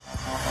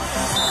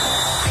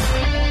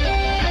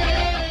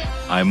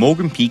I'm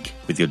Morgan Peake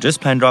with your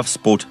Just Plain Draft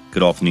Sport.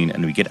 Good afternoon,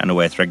 and we get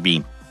underway with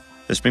rugby.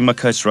 The Springbok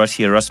coach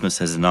Rassie Erasmus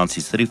has announced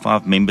his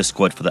 35-member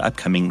squad for the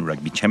upcoming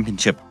Rugby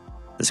Championship.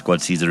 The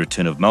squad sees the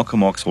return of Malcolm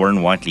Marx,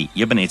 Warren Whiteley,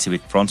 Eben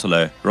Etzebeth,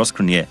 Fransolo, Ross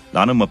Cronje,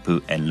 Lano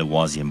Mapu and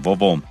Lwazi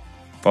Mvovo.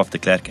 Faf de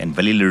Klerk and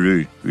Willie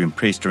Leroux, who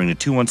impressed during the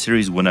 2-1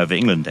 series win over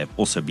England, have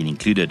also been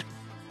included.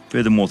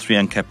 Furthermore, 3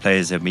 uncapped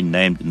players have been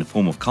named in the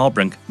form of Carl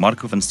Brink,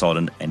 Marco van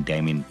Staden and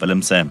Damien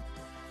Willemse.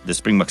 The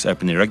Springboks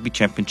open their Rugby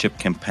Championship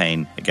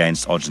campaign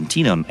against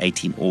Argentina on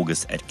 18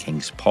 August at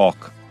Kings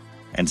Park.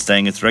 And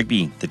staying with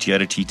rugby, the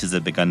Toyota Cheetahs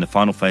have begun the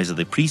final phase of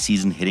their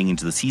preseason, heading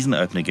into the season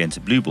opener against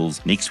the Blue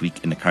Bulls next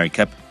week in the Currie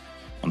Cup.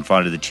 On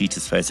Friday, the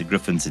Cheetahs face the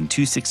Griffins in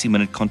 2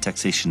 60-minute contact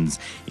sessions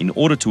in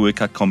order to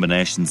work out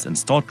combinations and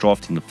start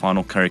drafting the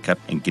final Currie Cup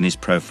and Guinness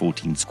Pro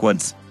 14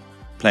 squads.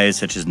 Players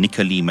such as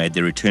Nico Lee made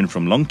their return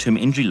from long-term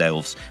injury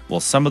layoffs, while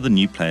some of the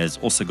new players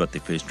also got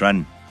their first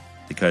run.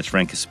 The coach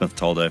Frank Smith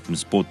told OFM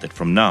Sport that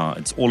from now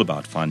it's all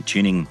about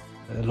fine-tuning.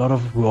 A lot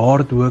of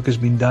hard work has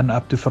been done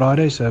up to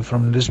Friday, so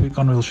from this week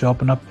on we'll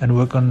sharpen up and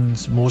work on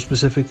more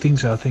specific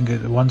things. I think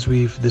once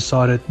we've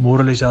decided more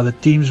or less how the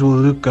teams will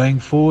look going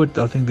forward,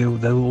 I think they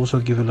will also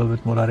give a little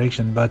bit more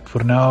direction. But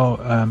for now,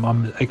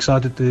 I'm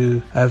excited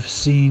to have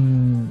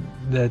seen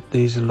that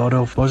there's a lot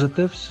of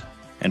positives.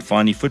 And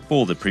finally,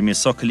 football. The Premier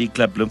Soccer League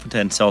club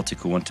Bloemfontein Celtic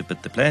who want to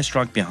put the player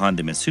strike behind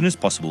them as soon as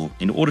possible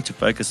in order to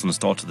focus on the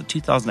start of the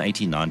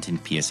 2018-19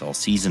 PSL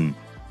season.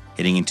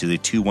 Heading into the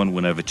 2-1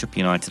 win over Chip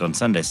United on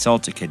Sunday,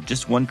 Celtic had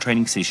just one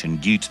training session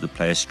due to the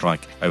players'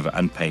 strike over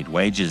unpaid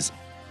wages.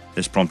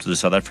 This prompted the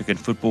South African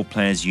Football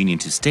Players Union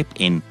to step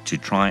in to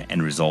try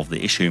and resolve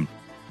the issue.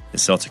 The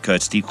Celtic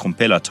coach Steve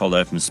Kompela told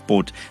OFM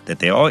Sport that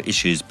there are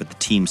issues, but the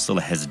team still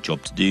has a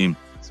job to do.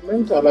 It's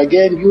mental.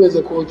 Again, you as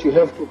a coach, you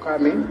have to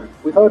come in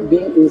without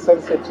being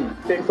insensitive.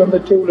 Take from the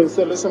table and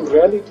say, listen,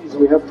 realities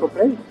we have to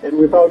play. And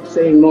without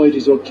saying, no, it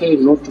is okay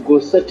not to go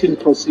certain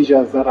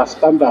procedures that are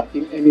standard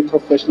in any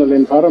professional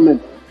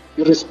environment.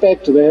 You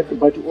respect that,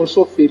 but you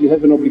also feel you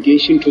have an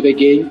obligation to the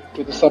game,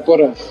 to the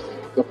supporters.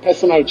 Your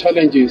personal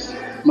challenges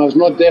must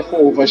not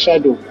therefore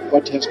overshadow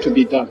what has to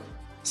be done.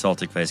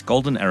 Celtic face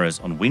Golden Arrows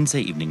on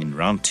Wednesday evening in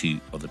round 2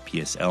 of the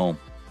PSL.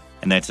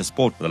 And that's a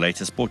sport. For the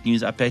latest sport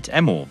news updates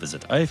and more,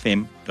 visit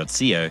ofm.co.za.